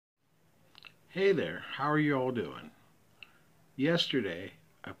Hey there, how are you all doing? Yesterday,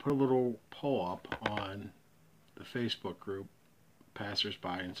 I put a little poll up on the Facebook group Passersby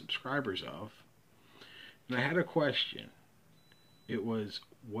and Subscribers of, and I had a question. It was,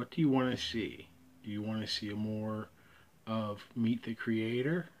 what do you want to see? Do you want to see more of Meet the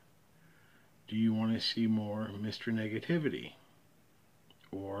Creator? Do you want to see more Mr. Negativity?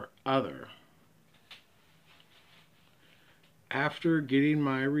 Or other? After getting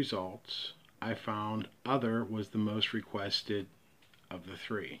my results, I found other was the most requested of the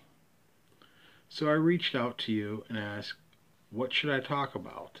three. So I reached out to you and asked, what should I talk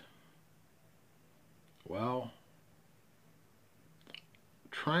about? Well,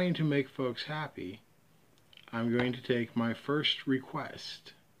 trying to make folks happy, I'm going to take my first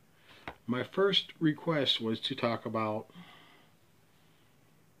request. My first request was to talk about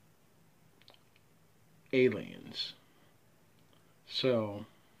aliens. So,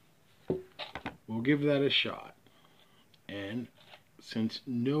 we'll give that a shot. And since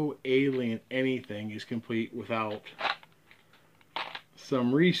no alien anything is complete without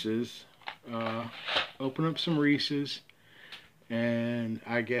some Reese's, open up some Reese's, and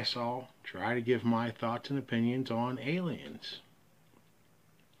I guess I'll try to give my thoughts and opinions on aliens.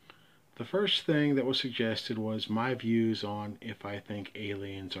 The first thing that was suggested was my views on if I think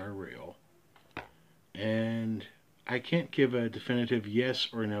aliens are real. And I can't give a definitive yes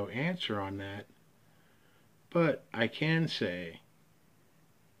or no answer on that, but I can say,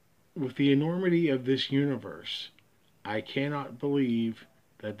 with the enormity of this universe, I cannot believe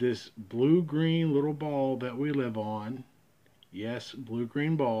that this blue-green little ball that we live on, yes,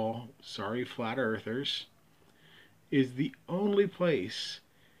 blue-green ball, sorry flat earthers, is the only place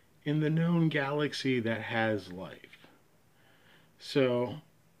in the known galaxy that has life. So,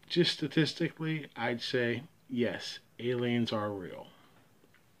 just statistically, I'd say, yes, aliens are real.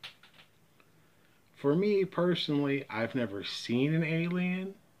 For me personally, I've never seen an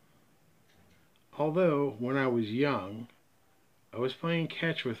alien. Although, when I was young, I was playing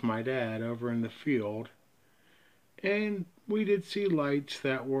catch with my dad over in the field, and we did see lights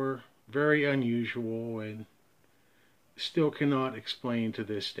that were very unusual and still cannot explain to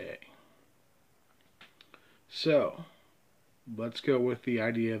this day. So, let's go with the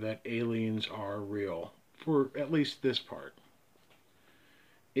idea that aliens are real, for at least this part.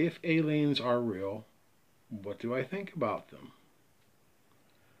 If aliens are real, what do I think about them?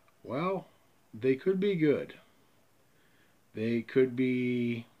 Well, they could be good. They could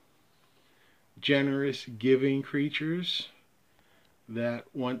be generous, giving creatures that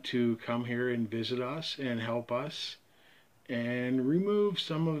want to come here and visit us and help us and remove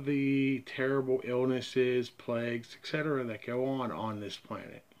some of the terrible illnesses, plagues, etc. that go on this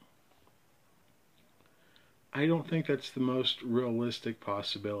planet. I don't think that's the most realistic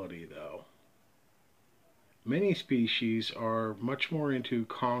possibility, though. Many species are much more into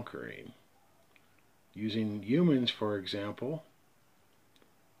conquering. Using humans, for example,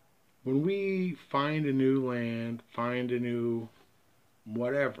 when we find a new land, find a new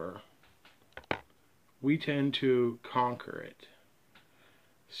whatever, we tend to conquer it.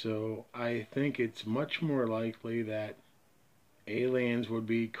 So I think it's much more likely that aliens would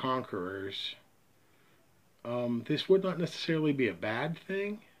be conquerors. This would not necessarily be a bad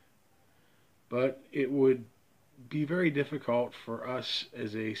thing, but it would be very difficult for us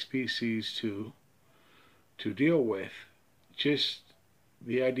as a species to deal with. Just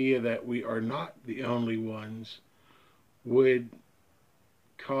the idea that we are not the only ones would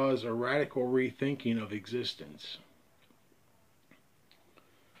cause a radical rethinking of existence.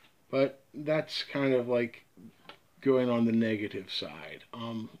 But that's kind of like going on the negative side.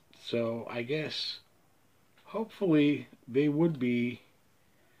 So I guess hopefully they would be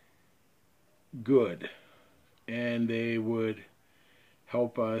good and they would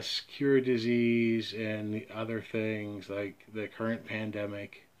help us cure disease and the other things like the current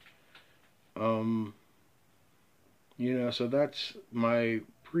pandemic. So that's my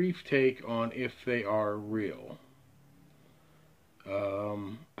brief take on if they are real.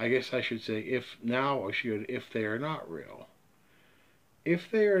 I guess I should say if they are not real. If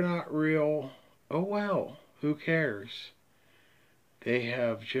they are not real, oh well, who cares? They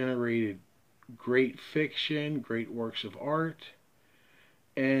have generated great fiction, great works of art,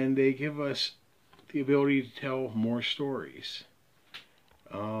 and they give us the ability to tell more stories.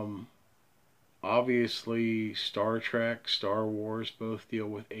 Obviously, Star Trek, Star Wars both deal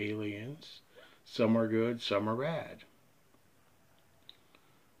with aliens. Some are good, some are bad.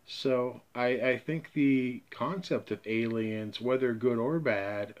 So I think the concept of aliens, whether good or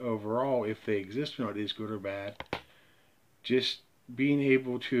bad, overall, if they exist or not, is good or bad. Just being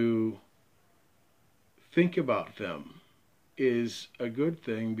able to think about them is a good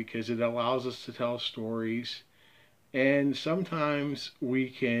thing because it allows us to tell stories, and sometimes we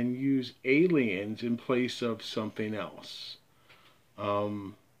can use aliens in place of something else.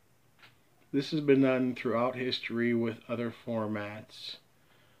 Um, this has been done throughout history with other formats.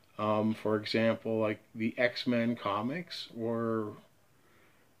 For example, like the X-Men comics were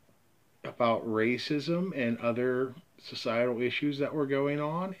about racism and other societal issues that were going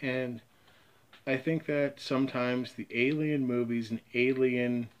on, and I think that sometimes the alien movies and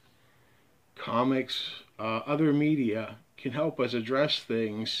alien comics, other media, can help us address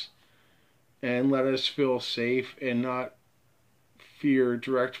things and let us feel safe and not fear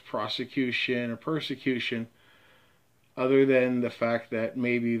direct prosecution or persecution, other than the fact that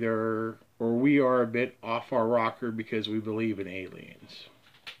maybe they're or we are a bit off our rocker because we believe in aliens.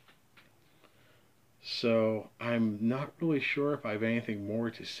 So I'm not really sure if I have anything more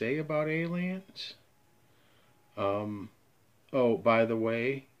to say about aliens. Oh, by the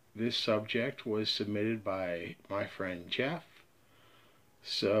way, this subject was submitted by my friend Jeff.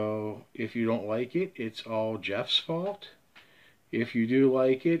 So if you don't like it, it's all Jeff's fault. If you do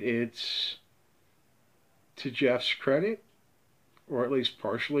like it, it's to Jeff's credit, or at least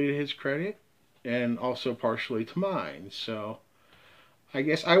partially to his credit, and also partially to mine. So I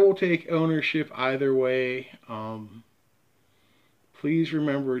guess I will take ownership either way. Please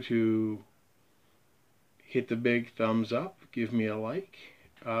remember to hit the big thumbs up, give me a like,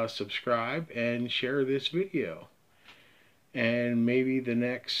 subscribe, and share this video. And maybe the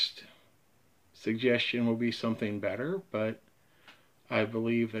next suggestion will be something better, but I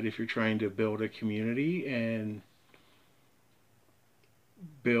believe that if you're trying to build a community and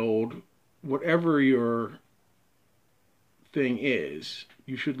build whatever your thing is,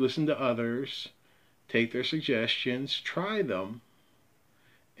 you should listen to others, take their suggestions, try them,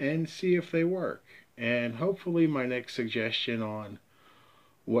 and see if they work. And hopefully my next suggestion on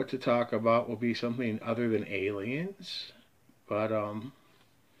what to talk about will be something other than aliens. But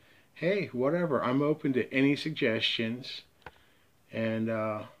hey, whatever. I'm open to any suggestions. And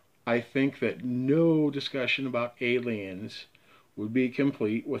I think that no discussion about aliens would be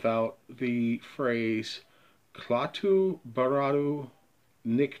complete without the phrase Klaatu Baradu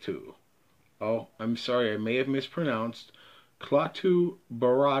Niktu. Oh, I'm sorry, I may have mispronounced. Klaatu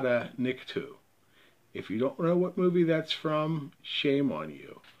Barada Niktu. If you don't know what movie that's from, shame on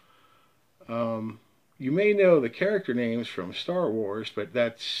you. You may know the character names from Star Wars, but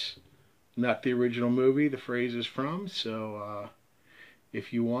that's not the original movie the phrase is from. So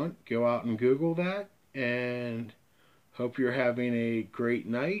if you want, go out and Google that. And hope you're having a great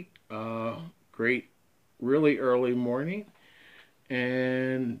night, great, really early morning.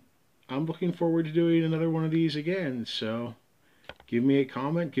 And I'm looking forward to doing another one of these again. So give me a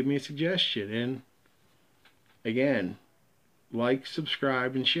comment, give me a suggestion. And again, like,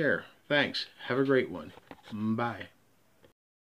 subscribe, and share. Thanks. Have a great one. Bye.